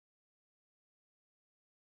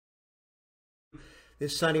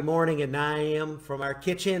this Sunday morning at 9 a.m. from our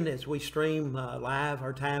kitchen as we stream live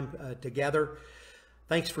our time together.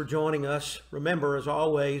 Thanks for joining us. Remember, as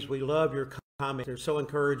always, we love your comments. They're so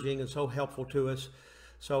encouraging and so helpful to us.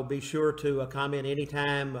 So be sure to comment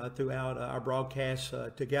anytime throughout our broadcasts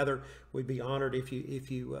together. We'd be honored if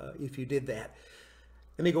you did that.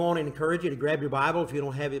 Let me go on and encourage you to grab your Bible. If you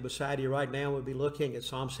don't have it beside you right now, we'll be looking at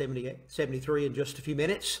Psalm 73 in just a few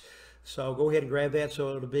minutes. So go ahead and grab that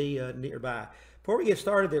so it'll be nearby. Before we get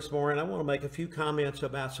started this morning, I want to make a few comments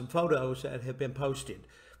about some photos that have been posted.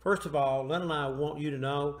 First of all, Lynn and I want you to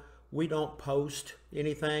know we don't post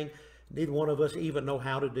anything. Neither one of us even know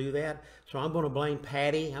how to do that. So I'm going to blame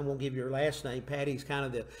Patty. I'm going to give you her last name. Patty's kind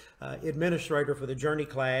of the administrator for the Journey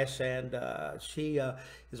class, and she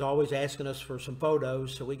is always asking us for some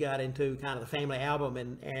photos. So we got into kind of the family album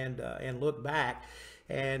and looked back.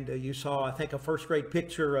 And you saw, I think, a first grade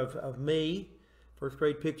picture of me. First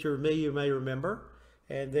grade picture of me, you may remember.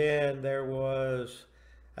 And then there was,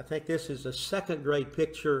 I think this is a second grade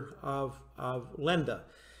picture of Linda.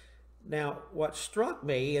 Now, what struck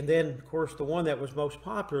me, and then, of course, the one that was most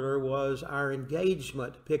popular was our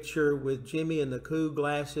engagement picture with Jimmy in the Cool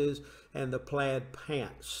glasses and the plaid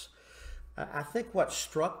pants. I think what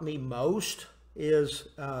struck me most is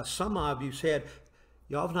some of you said,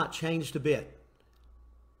 y'all have not changed a bit.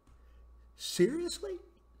 Seriously?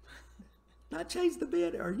 Not changed a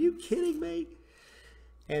bit? Are you kidding me?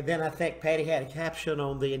 And then I think Patty had a caption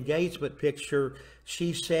on the engagement picture.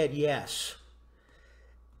 She said yes.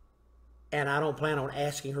 And I don't plan on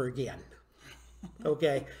asking her again.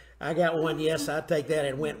 Okay, I got one yes, I take that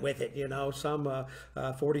and went with it, you know, some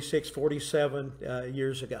 46, 47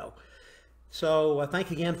 years ago. So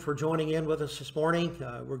thank you again for joining in with us this morning.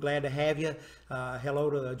 We're glad to have you. Hello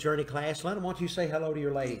to the Journey class. Linda, why don't you say hello to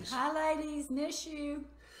your ladies? Hi, ladies. Miss you.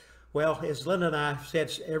 Well, as Linda and I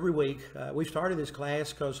said every week, we started this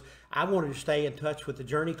class because I wanted to stay in touch with the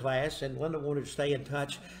Journey class, and Linda wanted to stay in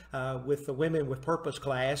touch with the Women with Purpose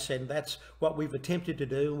class, and that's what we've attempted to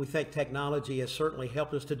do. We think technology has certainly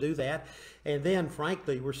helped us to do that. And then,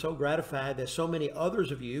 frankly, we're so gratified that so many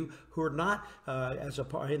others of you who are not as a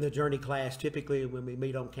part in the Journey class, typically when we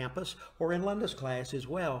meet on campus, or in Linda's class as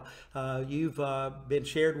well, you've been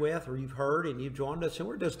shared with, or you've heard, and you've joined us, and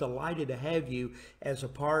we're just delighted to have you as a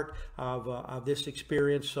part of this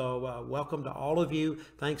experience. So welcome to all of you.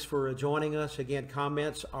 Thanks for joining us. Again,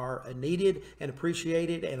 comments are needed and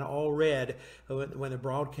appreciated and all read when the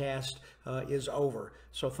broadcast is over.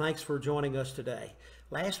 So thanks for joining us today.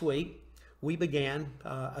 Last week, we began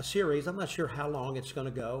a series, I'm not sure how long it's going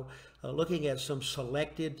to go, looking at some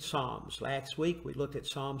selected Psalms. Last week, we looked at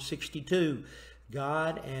Psalm 62,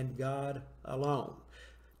 God and God alone.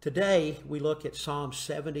 Today, we look at Psalm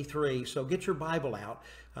 73, so get your Bible out.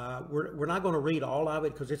 We're not going to read all of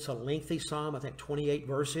it because it's a lengthy psalm, I think 28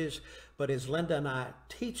 verses. But as Linda and I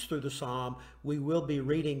teach through the psalm, we will be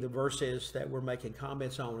reading the verses that we're making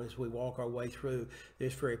comments on as we walk our way through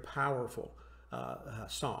this very powerful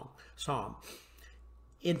psalm.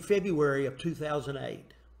 In February of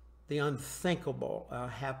 2008, the unthinkable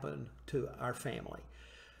happened to our family.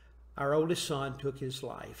 Our oldest son took his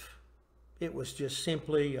life. It was just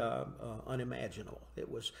simply unimaginable. It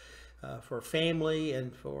was for family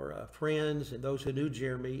and for friends and those who knew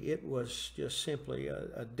Jeremy, it was just simply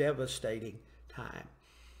a devastating time.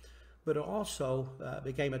 But it also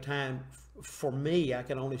became a time for me, I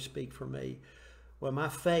can only speak for me, well, my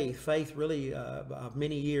faith really of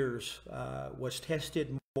many years was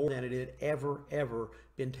tested more than it had ever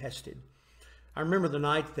been tested. I remember the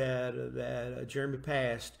night that Jeremy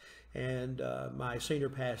passed, and my senior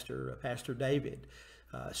pastor, Pastor David,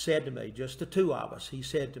 said to me, just the two of us, he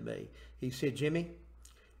said to me, he said, Jimmy,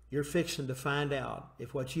 you're fixing to find out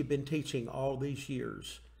if what you've been teaching all these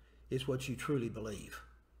years is what you truly believe.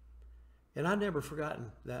 And I've never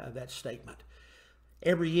forgotten that statement.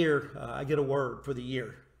 Every year, I get a word for the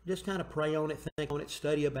year. Just kind of pray on it, think on it,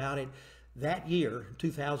 study about it. That year,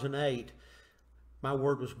 2008, my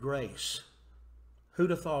word was grace. Who'd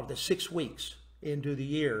have thought that 6 weeks into the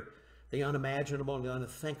year, the unimaginable and the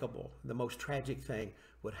unthinkable, the most tragic thing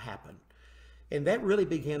would happen? And that really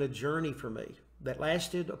began a journey for me that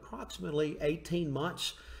lasted approximately 18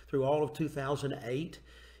 months through all of 2008.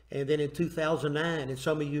 And then in 2009, and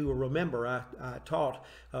some of you will remember, I taught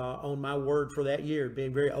on my word for that year,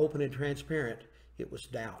 being very open and transparent. It was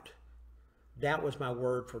doubt. Doubt was my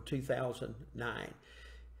word for 2009.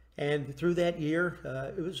 And through that year,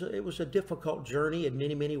 it was a difficult journey in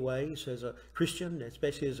many ways as a Christian,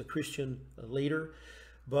 especially as a Christian leader.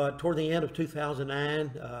 But toward the end of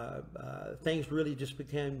 2009, things really just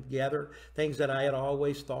became together. Things that I had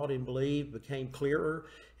always thought and believed became clearer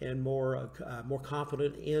and more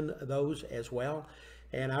confident in those as well.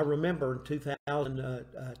 And I remember in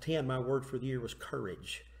 2010, my word for the year was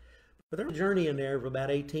courage. But there was a journey in there of about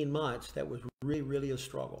 18 months that was really, really a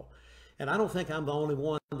struggle. And I don't think I'm the only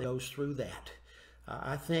one that goes through that.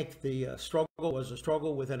 I think the struggle was a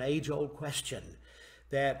struggle with an age-old question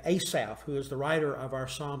that Asaph, who is the writer of our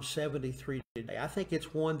Psalm 73 today, I think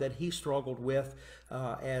it's one that he struggled with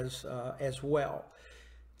as well.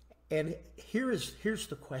 And here's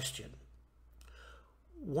the question: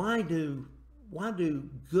 why do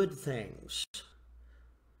good things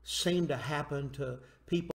seem to happen to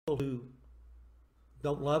people who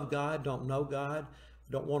don't love God, don't know God,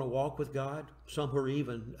 don't want to walk with God? Some who are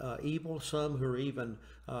even evil, some who are even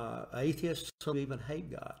atheists, some who even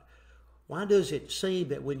hate God. Why does it seem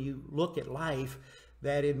that when you look at life,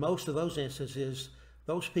 that in most of those instances,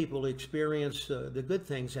 those people experience the good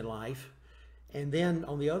things in life, and then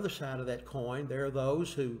on the other side of that coin, there are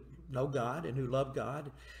those who know God and who love God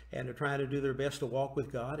and are trying to do their best to walk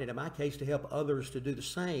with God, and in my case, to help others to do the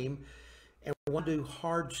same, and why do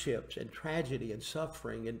hardships and tragedy and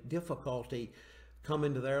suffering and difficulty come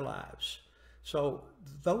into their lives? So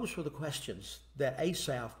those were the questions that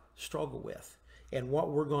Asaph struggled with, and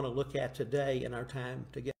what we're going to look at today in our time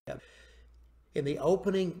together. In the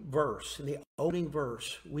opening verse,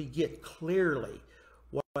 we get clearly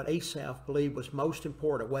what Asaph believed was most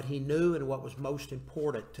important, what he knew and what was most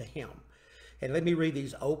important to him. And let me read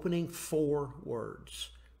these opening 4 words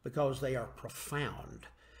because they are profound.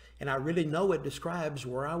 And I really know it describes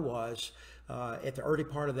where I was at the early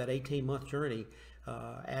part of that 18-month journey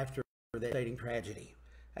after that devastating tragedy.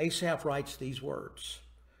 Asaph writes these words: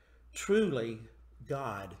 "Truly,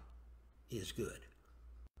 God is good."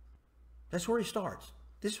 That's where he starts.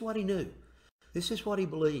 This is what he knew. This is what he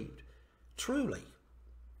believed. Truly,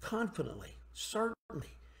 confidently,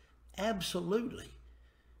 certainly, absolutely,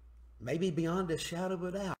 maybe beyond a shadow of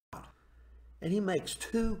a doubt. And he makes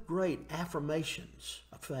 2 great affirmations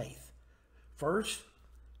of faith. First,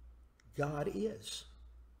 God is.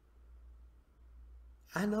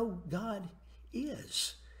 I know God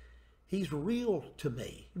is. He's real to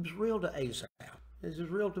me. He was real to Asaph. This is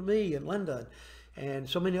real to me and Linda and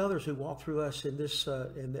so many others who walk through us in this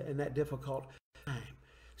in that difficult time.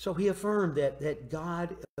 So he affirmed that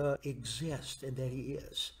God exists and that he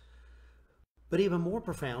is. But even more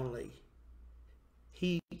profoundly,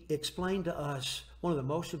 he explained to us one of the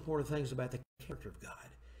most important things about the character of God.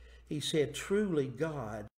 He said, truly,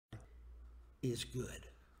 God is good.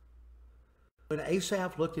 When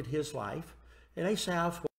Asaph looked at his life, and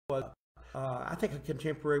Asaph was, I think, a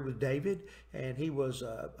contemporary with David, and he was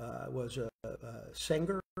a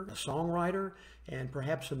singer, a songwriter, and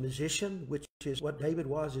perhaps a musician, which is what David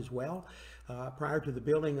was as well, prior to the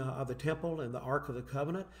building of the temple and the Ark of the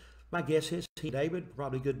Covenant. My guess is he and David,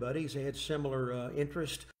 probably good buddies. They had similar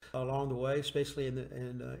interest along the way, especially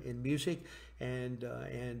in music and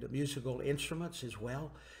musical instruments as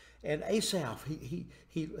well. And Asaph,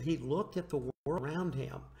 he looked at the world around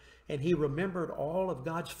him, and he remembered all of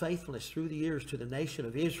God's faithfulness through the years to the nation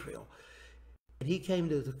of Israel. And he came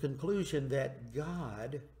to the conclusion that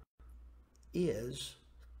God is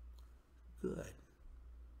good.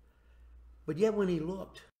 But yet when he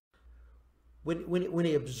looked, when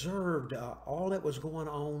he observed all that was going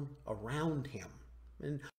on around him,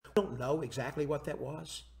 and I don't know exactly what that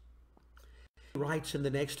was, he writes in the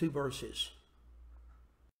next 2 verses,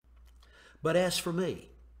 "But as for me,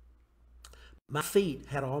 my feet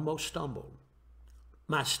had almost stumbled.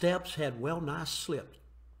 My steps had well nigh slipped.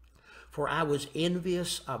 For I was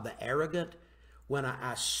envious of the arrogant when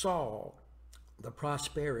I saw the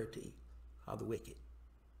prosperity of the wicked."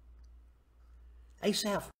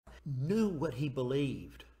 Asaph knew what he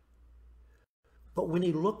believed. But when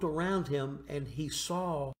he looked around him and he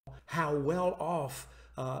saw how well off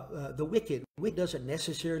the wicked doesn't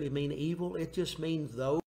necessarily mean evil. It just means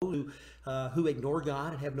those who ignore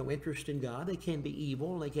God and have no interest in God. They can be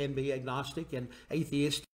evil, they can be agnostic and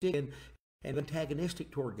atheistic and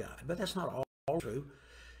antagonistic toward God. But that's not all true.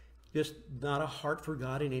 Just not a heart for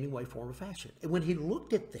God in any way, form, or fashion. And when he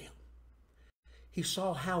looked at them, he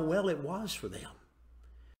saw how well it was for them.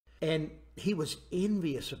 And he was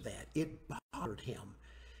envious of that. It bothered him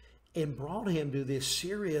and brought him to this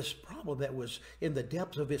serious problem that was in the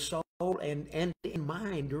depths of his soul and in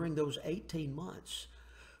mind during those 18 months.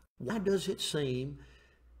 Why does it seem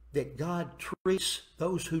that God treats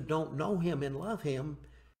those who don't know him and love him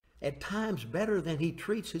at times better than he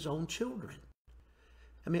treats his own children?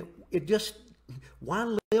 I mean, why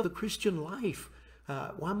live the Christian life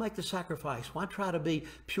Why make the sacrifice? Why try to be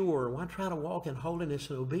pure? Why try to walk in holiness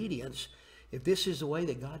and obedience if this is the way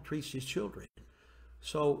that God treats his children?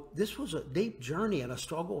 So this was a deep journey and a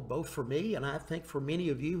struggle both for me and I think for many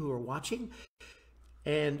of you who are watching.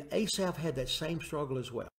 And Asaph had that same struggle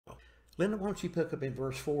as well. Linda, why don't you pick up in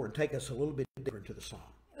verse 4 and take us a little bit deeper into the psalm?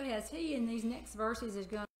 Yes, he in these next verses is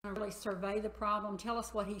going to really survey the problem, tell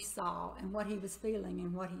us what he saw and what he was feeling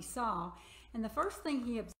and what he saw. And the first thing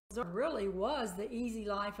he observed really was the easy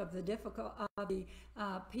life of the difficult,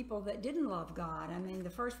 people that didn't love God. I mean, the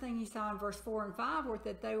first thing he saw in verse 4 and 5 were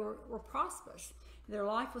that they were prosperous. Their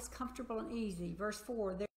life was comfortable and easy. Verse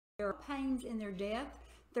 4, there are pains in their death.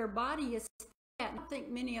 Their body is fat. I think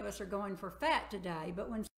many of us are going for fat today, but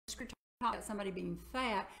when Scripture talks about somebody being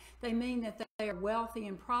fat, they mean that they are wealthy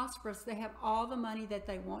and prosperous. They have all the money that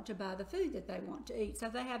they want to buy the food that they want to eat. So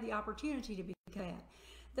they have the opportunity to be fat.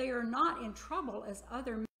 They are not in trouble as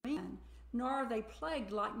other men, nor are they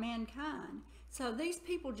plagued like mankind. So these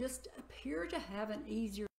people just appear to have an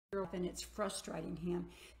easier life, and it's frustrating him.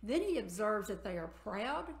 Then he observes that they are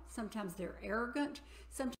proud. Sometimes they're arrogant.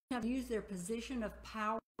 Sometimes use their position of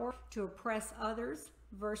power to oppress others.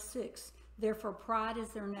 Verse 6, therefore pride is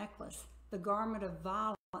their necklace. The garment of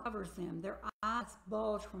violence covers them. Their eyes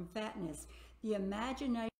bulge from fatness. The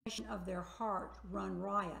imagination of their heart run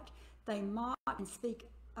riot. They mock and speak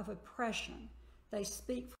of oppression. They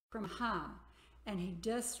speak from high. And he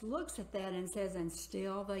just looks at that and says, and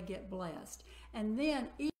still they get blessed. And then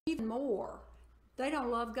even more, they don't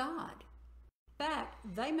love God. In fact,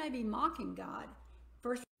 they may be mocking God.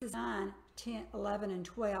 Verses 9, 10, 11, and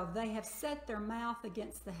 12, they have set their mouth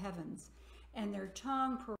against the heavens, and their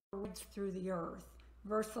tongue parades through the earth.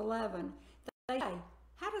 Verse 11, they say,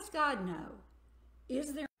 how does God know?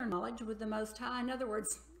 Is there knowledge with the Most High? In other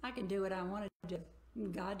words, I can do what I want to do.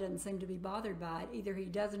 God doesn't seem to be bothered by it. Either he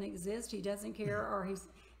doesn't exist, he doesn't care, or he's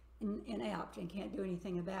inept and can't do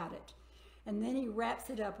anything about it. And then he wraps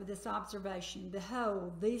it up with this observation.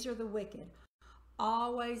 Behold, these are the wicked,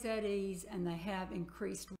 always at ease, and they have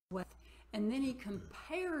increased wealth. And then he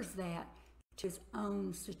compares that to his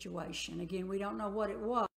own situation. Again, we don't know what it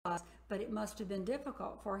was, but it must have been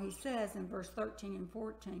difficult, for he says in verse 13 and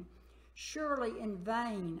 14, surely in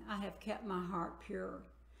vain I have kept my heart pure,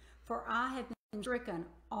 for I have been stricken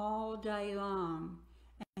all day long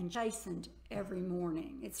and chastened every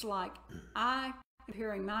morning. It's like I'm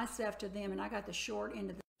comparing myself to them, and I got the short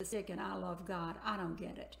end of the stick, and I love God. I don't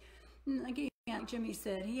get it. And again, like Jimmy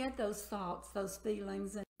said, he had those thoughts, those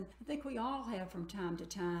feelings, and I think we all have from time to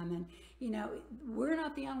time. And, you know, we're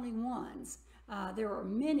not the only ones. There are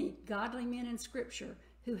many godly men in Scripture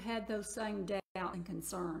who had those same doubts and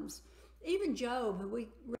concerns. Even Job, who we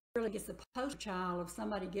really gets the poster child of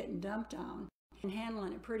somebody getting dumped on and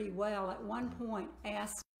handling it pretty well, at one point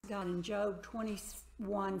asked God in Job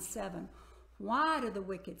 21:7, why do the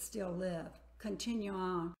wicked still live? Continue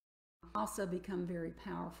on, also become very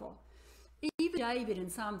powerful. Even David in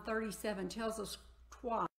Psalm 37 tells us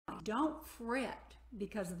twice, don't fret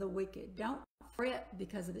because of the wicked. Don't fret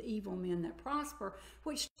because of the evil men that prosper,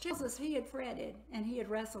 which tells us he had fretted and he had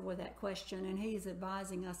wrestled with that question, and he is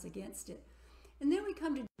advising us against it. And then we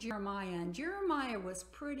come to Jeremiah, and Jeremiah was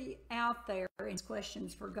pretty out there in his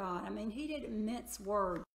questions for God. I mean, he didn't mince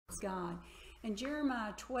words with God. In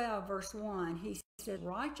Jeremiah 12, verse 1, he said,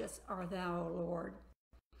 righteous art thou, O Lord,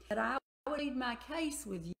 that I would plead my case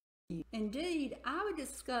with you. Indeed, I would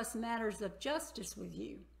discuss matters of justice with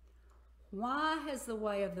you. Why has the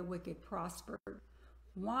way of the wicked prospered?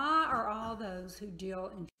 Why are all those who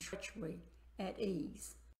deal in treachery at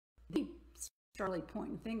ease? He's surely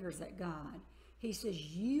pointing fingers at God. He says,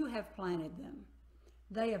 you have planted them.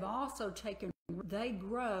 They have also taken, they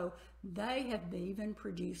grow, they have even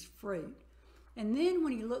produced fruit. And then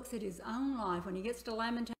when he looks at his own life, when he gets to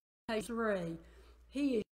Lamentation 3,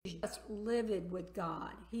 he is just livid with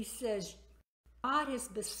God. He says, God has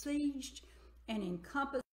besieged and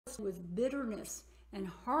encompassed with bitterness and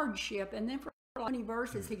hardship. And then for 20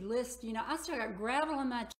 verses he lists, you know, I still got gravel in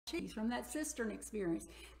my teeth from that cistern experience.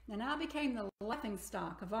 And I became the laughing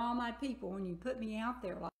stock of all my people when you put me out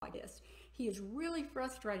there like this. He is really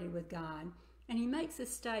frustrated with God. And he makes a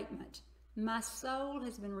statement, my soul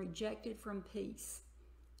has been rejected from peace.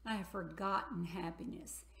 I have forgotten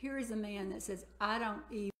happiness. Here is a man that says, I don't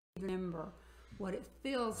even remember what it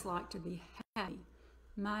feels like to be happy.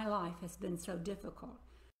 My life has been so difficult.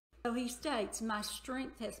 So he states, my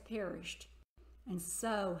strength has perished, and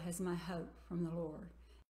so has my hope from the Lord.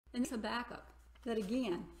 And it's Habakkuk that,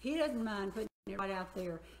 again, he doesn't mind putting it right out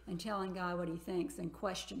there and telling God what he thinks and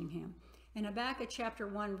questioning him. In Habakkuk chapter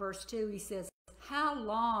 1, verse 2, he says, how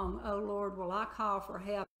long, O Lord, will I call for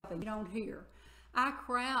help and you don't hear? I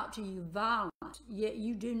cry out to you violence, yet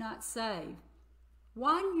you do not save.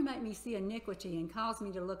 Why do you make me see iniquity and cause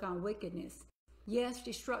me to look on wickedness? Yes,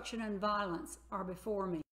 destruction and violence are before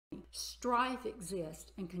me. Strife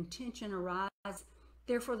exists and contention arises.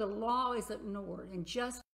 Therefore the law is ignored and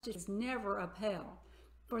justice is never upheld.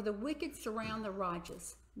 For the wicked surround the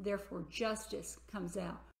righteous. Therefore justice comes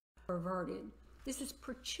out perverted. This is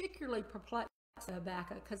particularly perplexing to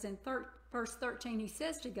Habakkuk because in verse 13 he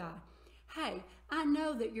says to God, hey, I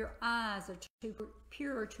know that your eyes are too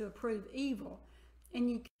pure to approve evil, and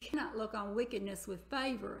you cannot look on wickedness with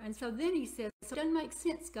favor. And so then he says, it doesn't make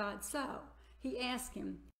sense, God, so. He asked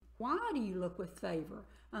him, why do you look with favor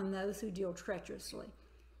on those who deal treacherously?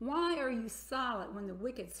 Why are you silent when the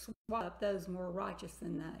wicked swallow up those more righteous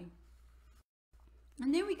than they?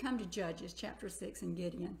 And then we come to Judges chapter 6 and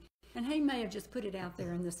Gideon. And he may have just put it out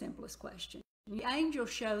there in the simplest question. The angel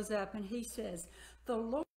shows up and he says, the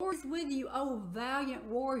Lord is with you, O valiant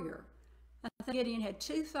warrior. I think Gideon had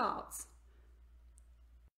two thoughts.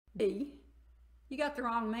 B, you got the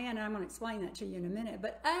wrong man, and I'm going to explain that to you in a minute.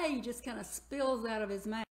 But A just kind of spills out of his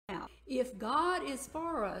mouth. If God is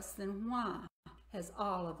for us, then why has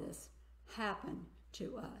all of this happened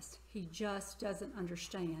to us? He just doesn't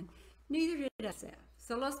understand. Neither did Asaph.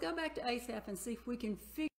 So let's go back to Asaph and see if we can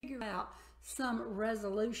figure out some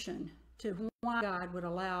resolution to why God would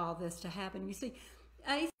allow all this to happen. You see,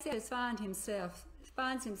 Asaph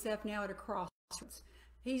finds himself now at a crossroads.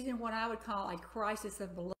 He's in what I would call a crisis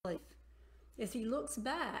of belief. As he looks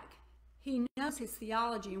back, he knows his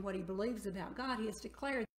theology and what he believes about God. He has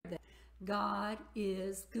declared that God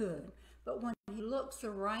is good. But when he looks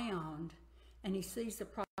around and he sees the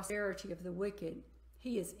prosperity of the wicked,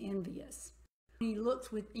 he is envious. When he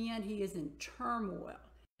looks within, he is in turmoil.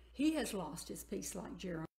 He has lost his peace like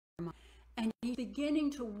Jeremiah. And he's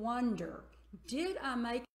beginning to wonder, did I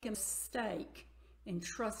make a mistake in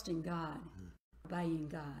trusting God, obeying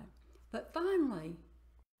God? But finally,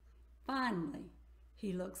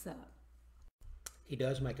 he looks up. He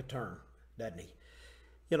does make a turn, doesn't he?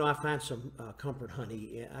 You know, I find some comfort,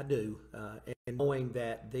 honey. I do, in knowing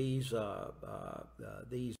that these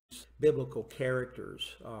biblical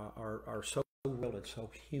characters are so real and so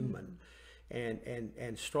human,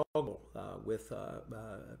 and struggle with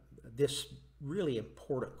this really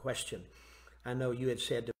important question. I know you had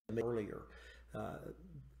said to me earlier,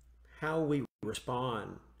 how we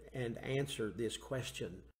respond and answer this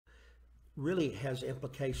question really has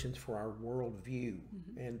implications for our worldview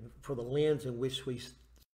and for the lens in which we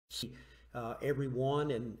see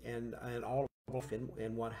everyone and all of life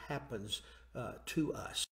and what happens to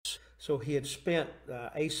us. So he had spent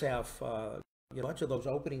Asaph much of those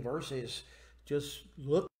opening verses just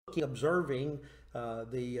looking, observing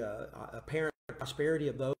the apparent prosperity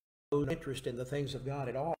of those who have interest in the things of God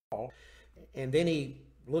at all. And then he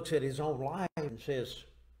looks at his own life and says,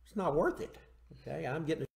 it's not worth it. Okay, I'm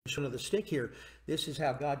getting a short of the stick here. This is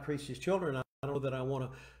how God treats his children. I don't know that I want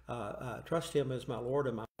to trust him as my Lord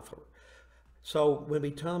and my Father. So when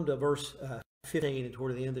we come to verse 15 and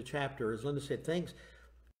toward the end of the chapter, as Linda said, things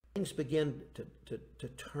begin to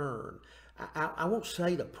turn. I won't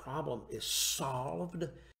say the problem is solved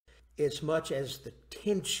as much as the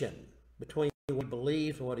tension between what he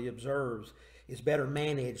believes and what he observes is better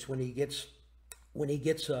managed when he gets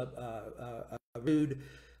a rude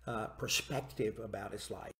perspective about his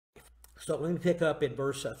life. So let me pick up in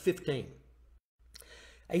verse 15.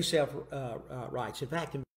 Asaph writes, in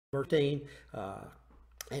fact, in verse 15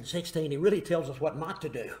 and 16, he really tells us what not to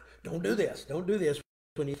do. Don't do this. Don't do this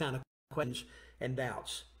when he kind of questions and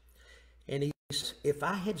doubts. And he says, if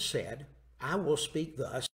I had said, I will speak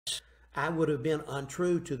thus, I would have been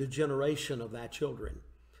untrue to the generation of thy children.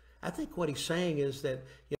 I think what he's saying is that,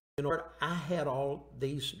 I had all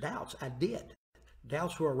these doubts. I did.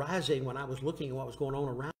 Doubts were arising when I was looking at what was going on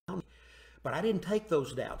around me. But I didn't take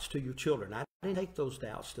those doubts to your children. I didn't take those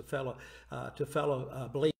doubts to fellow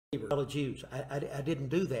believers, fellow Jews. I didn't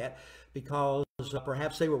do that because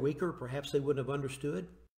perhaps they were weaker. Perhaps they wouldn't have understood.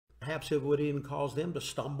 Perhaps it would even cause them to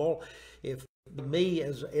stumble. If me,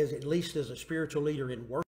 as at least as a spiritual leader in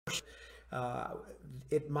worship,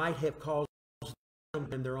 it might have caused them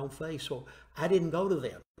in their own face. So I didn't go to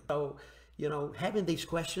them. So, having these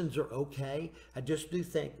questions are okay. I just do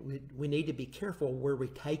think we need to be careful where we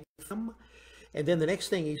take them. And then the next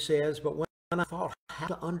thing he says, but when I thought how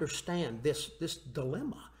to understand this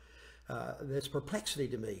dilemma, this perplexity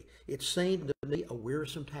to me, it seemed to me a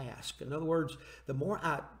wearisome task. In other words, the more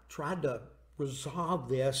I tried to resolve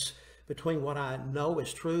this between what I know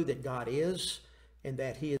is true, that God is and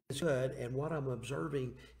that he is good, and what I'm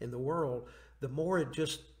observing in the world, the more it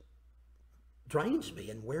just drains me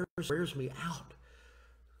and wears me out.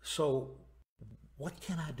 So what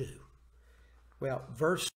can I do? Well,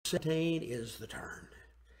 verse 17 is the turn.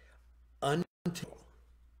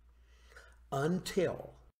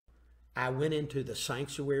 Until I went into the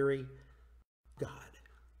sanctuary of God,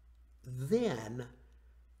 then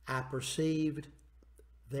I perceived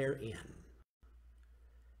their end.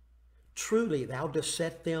 Truly, thou dost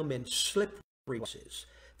set them in slippery places.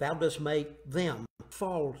 Thou dost make them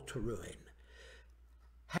fall to ruin.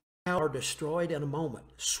 How are destroyed in a moment,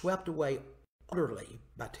 swept away utterly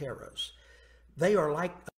by terrors. They are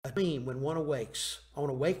like a dream when one awakes. On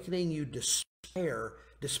awakening, you despise their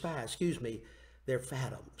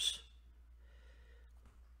phantoms.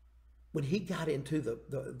 When he got into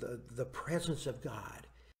the presence of God,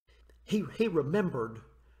 he remembered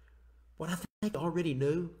what I think he already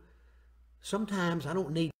knew. Sometimes I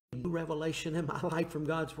don't need new revelation in my life from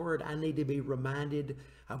God's Word. I need to be reminded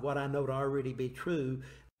of what I know to already be true,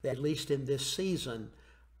 that at least in this season,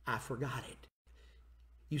 I forgot it.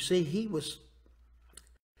 You see,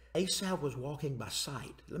 Esau was walking by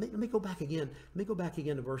sight. Let me go back again. Let me go back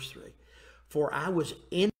again to verse 3. For I was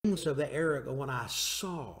envious of the arrogant when I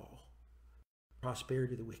saw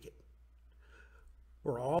prosperity of the wicked.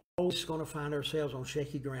 We're always going to find ourselves on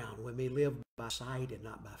shaky ground when we live by sight and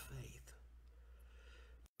not by faith.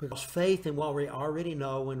 Because faith in what we already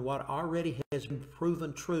know and what already has been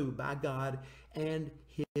proven true by God and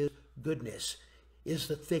His goodness is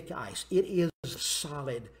the thick ice. It is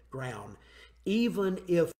solid ground. Even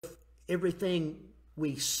if everything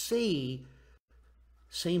we see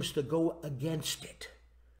seems to go against it,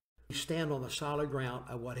 we stand on the solid ground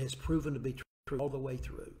of what has proven to be true all the way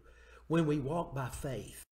through. When we walk by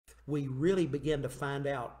faith, we really begin to find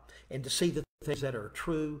out and to see the things that are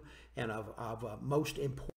true and of most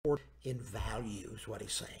important in value, is what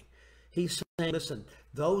he's saying. He's saying, listen,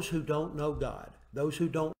 those who don't know God, those who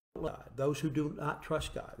don't love God, those who do not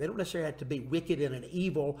trust God, they don't necessarily have to be wicked in an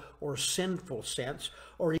evil or sinful sense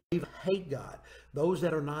or even hate God. Those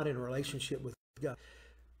that are not in a relationship with God,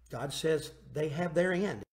 God says they have their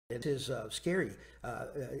end. It is scary.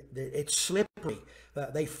 It's slippery.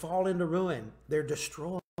 They fall into ruin. They're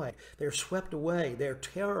destroyed. They're swept away. They're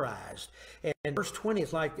terrorized. And verse 20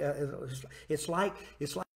 is like it's like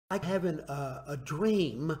having a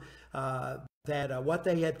dream that what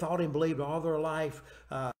they had thought and believed all their life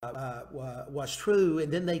was true,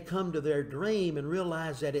 and then they come to their dream and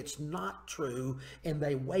realize that it's not true, and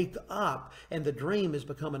they wake up, and the dream has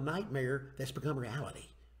become a nightmare that's become reality.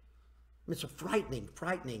 It's a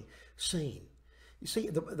frightening scene. You see,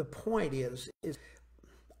 the point is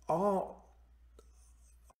all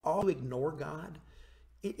who ignore God,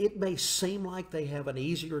 it may seem like they have an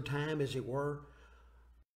easier time, as it were,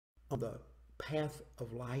 on the path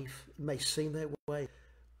of life. It may seem that way,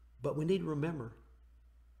 but we need to remember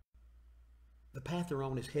the path they're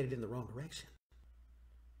on is headed in the wrong direction.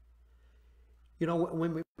 You know,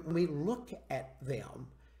 when we look at them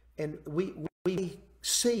and we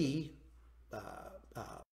see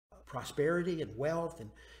prosperity and wealth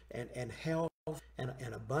and health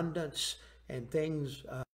and abundance and things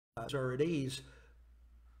are at ease,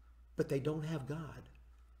 but they don't have God.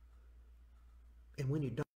 And when you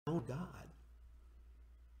don't have God,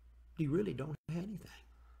 you really don't have anything.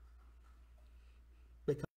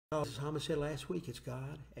 Because as Thomas said last week, it's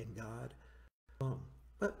God and God alone.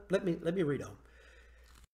 But let me read on.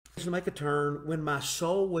 To make a turn, when my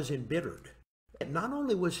soul was embittered, not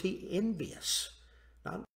only was he envious,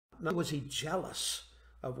 not only was he jealous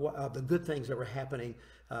of the good things that were happening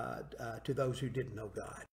to those who didn't know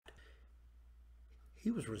God, he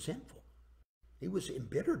was resentful. He was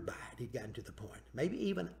embittered by it. He'd gotten to the point, maybe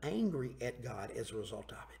even angry at God as a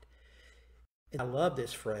result of it. And I love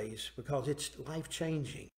this phrase because it's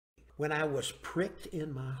life-changing. When I was pricked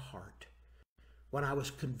in my heart, when I was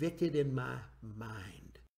convicted in my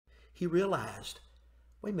mind, he realized,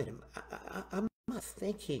 wait a minute, I'm not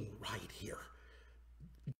thinking right here.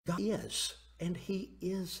 God is, and he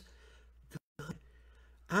is good.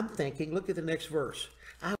 I'm thinking, look at the next verse.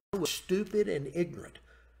 I was stupid and ignorant.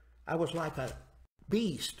 I was like a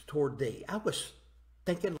beast toward thee. I was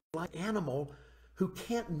thinking like an animal who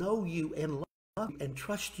can't know you and love you and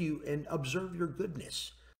trust you and observe your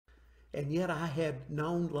goodness. And yet I had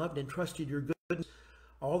known, loved, and trusted your goodness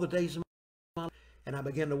all the days of my life, and I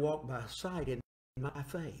began to walk by sight in my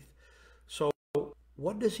faith. So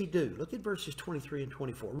what does he do? Look at verses 23 and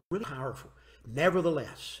 24. Really powerful.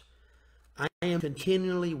 Nevertheless, I am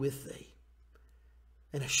continually with thee.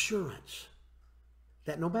 An assurance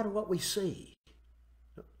that no matter what we see,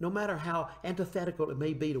 no matter how antithetical it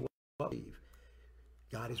may be to what we believe,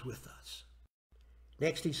 God is with us.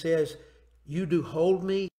 Next he says, you do hold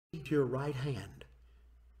me to your right hand.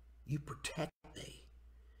 You protect me.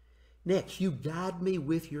 Next, you guide me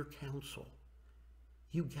with your counsel.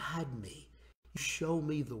 You guide me. You show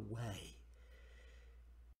me the way.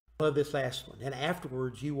 I love this last one. And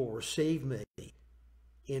afterwards, you will receive me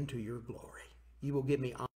into your glory. You will give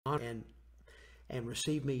me honor and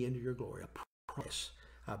receive me into your glory. A promise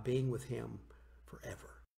of being with him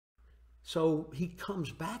forever. So he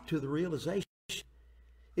comes back to the realization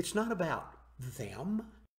it's not about them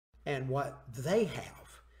and what they have.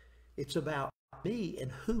 It's about me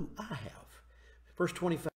and who I have. Verse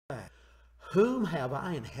 25, whom have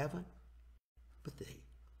I in heaven but thee?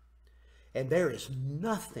 And there is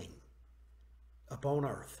nothing upon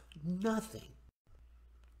earth, nothing,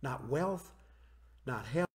 not wealth, not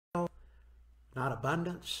health, not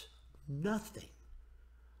abundance, nothing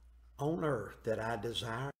on earth that I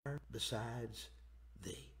desire besides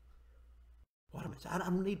thee. What am I? I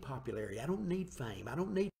don't need popularity. I don't need fame. I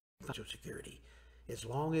don't need financial security. As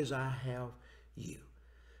long as I have you.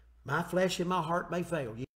 My flesh and my heart may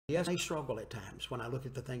fail. Yes, I may struggle at times when I look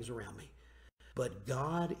at the things around me. But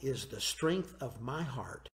God is the strength of my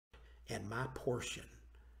heart and my portion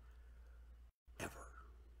ever.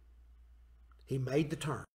 He made the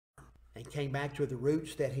turn and came back to the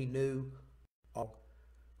roots that he knew all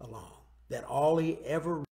along. That all he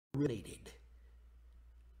ever needed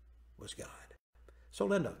was God. So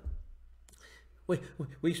Linda,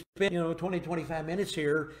 we spent 20, 25 minutes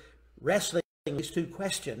here wrestling these two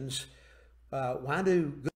questions. Why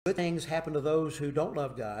do good things happen to those who don't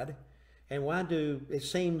love God? And why do, it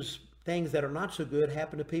seems, things that are not so good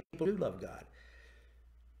happen to people who do love God?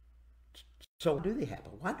 So why do they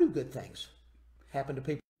happen? Why do good things happen to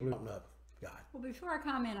people who don't love God? Well, before I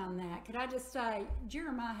comment on that, could I just say,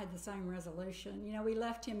 Jeremiah had the same resolution. We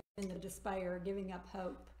left him in the despair, giving up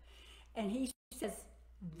hope. And he says,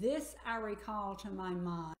 this I recall to my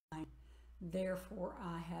mind, therefore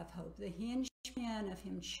I have hope. The hinge-pin of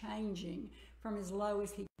him changing from as low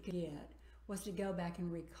as he could get was to go back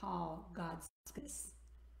and recall God's goodness.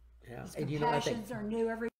 Yeah. His And compassions are new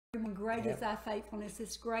every morning. Great is thy faithfulness.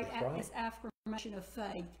 This great this affirmation of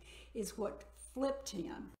faith is what flipped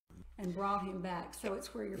him and brought him back. So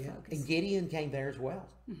it's where you're focused. And Gideon came there as well.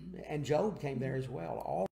 And Job came there as well.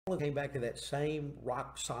 All of them came back to that same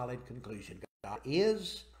rock solid conclusion. God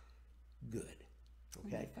is good.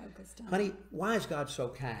 Okay. Honey, why is God so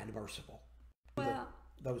kind and merciful? Well,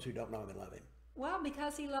 those who don't know him and love him. Well,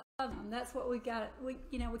 because he loves them. That's what we got. We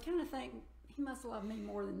kind of think he must love me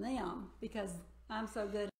more than them because I'm so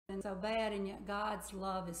good and so bad, and yet God's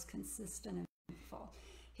love is consistent and faithful.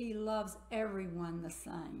 He loves everyone the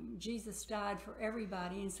same. Jesus died for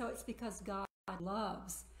everybody, and so it's because God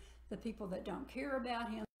loves the people that don't care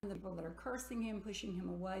about him, the people that are cursing him, pushing him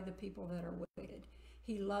away, the people that are wicked.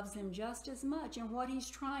 He loves them just as much, and what he's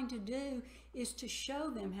trying to do is to show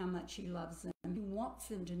them how much he loves them. He wants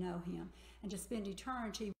them to know him and to spend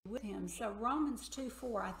eternity with him. So Romans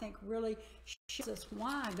 2:4, I think, really shows us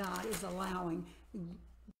why God is allowing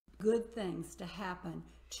good things to happen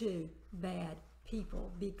to bad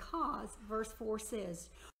people. Because verse 4 says,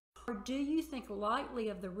 or do you think lightly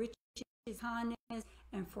of the riches, kindness,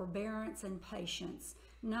 and forbearance and patience,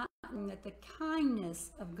 not knowing that the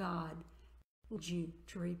kindness of God leads you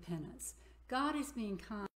to repentance? God is being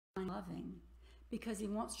kind and loving because he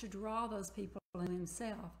wants to draw those people to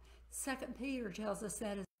himself. 2 Peter tells us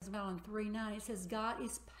that as well in 3:9. It says God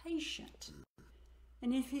is patient.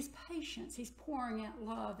 And in his patience, he's pouring out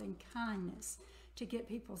love and kindness to get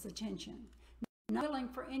people's attention. Not willing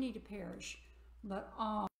for any to perish, but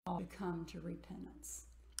all to come to repentance.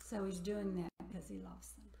 So he's doing that because he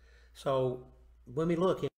loves them. So when we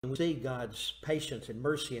look and we see God's patience and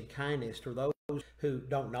mercy and kindness to those who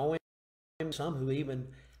don't know him, some who even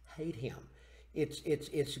hate him,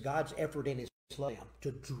 it's God's effort in his love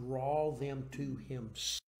to draw them to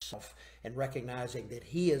himself and recognizing that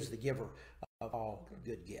he is the giver of all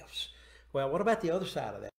good gifts. Well, what about the other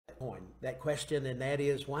side of that coin, that question, and that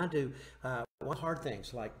is why do hard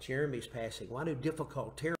things like Jeremy's passing, why do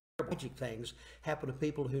difficult, terrible, tragic things happen to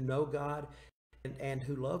people who know God and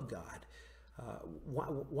who love God?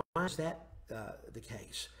 Why is that the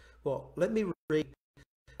case? Well, let me read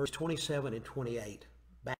verse 27 and 28,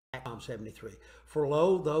 back to Psalm 73. For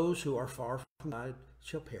lo, those who are far from God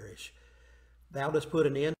shall perish. Thou dost put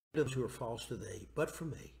an end to those who are false to thee. But for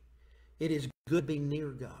me, it is good to be near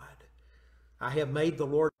God. I have made the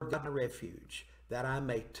Lord God my refuge, that I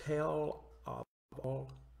may tell of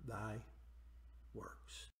all thy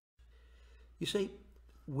works. You see,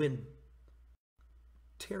 when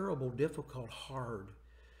terrible, difficult, hard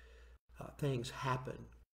things happen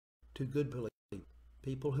to good believers,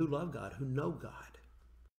 people who love God, who know God,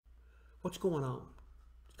 what's going on?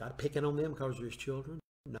 God picking on them because they're his children?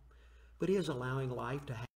 No. But he is allowing life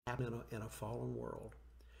to happen in a fallen world.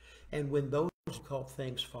 And when those difficult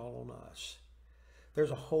things fall on us, there's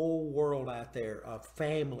a whole world out there of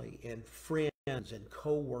family and friends and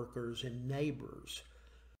co-workers and neighbors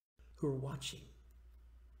who are watching.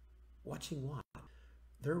 Watching what?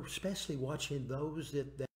 They're especially watching those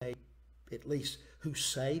that they, at least, who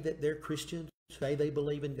say that they're Christians, say they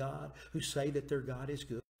believe in God, who say that their God is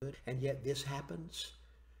good, and yet this happens.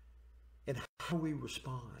 And how we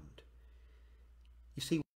respond. You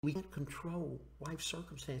see, we can't control life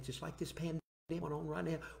circumstances like this pandemic going on right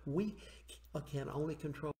now. We can only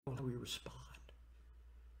control how we respond.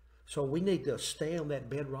 So we need to stay on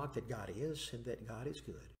that bedrock that God is and that God is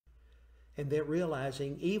good. And that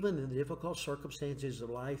realizing even in the difficult circumstances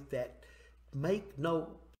of life that make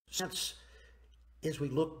no sense as we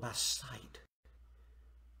look by sight,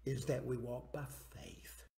 is that we walk by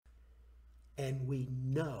faith. And we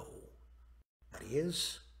know God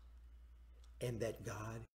is and that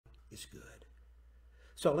God is good.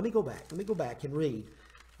 So let me go back. Let me go back and read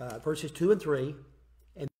verses 2 and 3,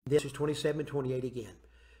 and this is 27 and 28 again.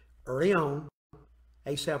 Early on,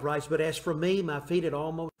 Asaph writes, "But as for me, my feet had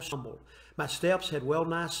almost stumbled. My steps had well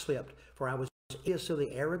nigh slipped, for I was envious of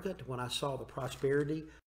the arrogant when I saw the prosperity of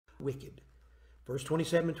the wicked." Verse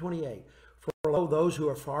 27 and 28. "For lo, those who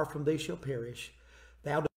are far from thee shall perish.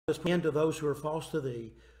 Thou dost put an end to those who are false to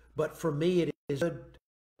thee. But for me it is good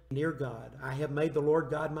near God. I have made the Lord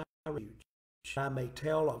God my refuge. I may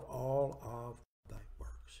tell of all of thy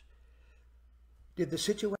works." Did the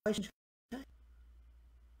situation change?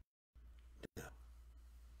 No.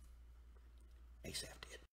 Asaph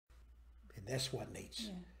did. And that's what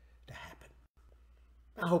needs to happen.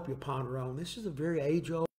 I hope you'll ponder on. This is a very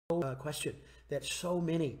age-old question that so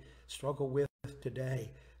many struggle with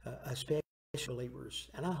today, especially believers.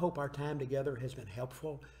 And I hope our time together has been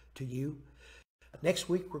helpful to you. Next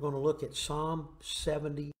week, we're going to look at Psalm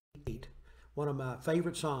 78, one of my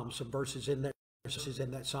favorite Psalms, some verses in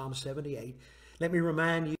that Psalm 78. Let me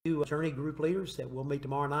remind you, Journey group leaders, that we'll meet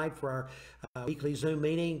tomorrow night for our weekly Zoom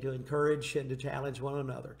meeting to encourage and to challenge one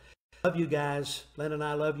another. Love you guys. Len and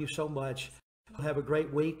I love you so much. Have a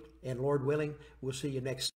great week, and Lord willing, we'll see you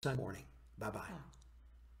next Sunday morning. Bye-bye.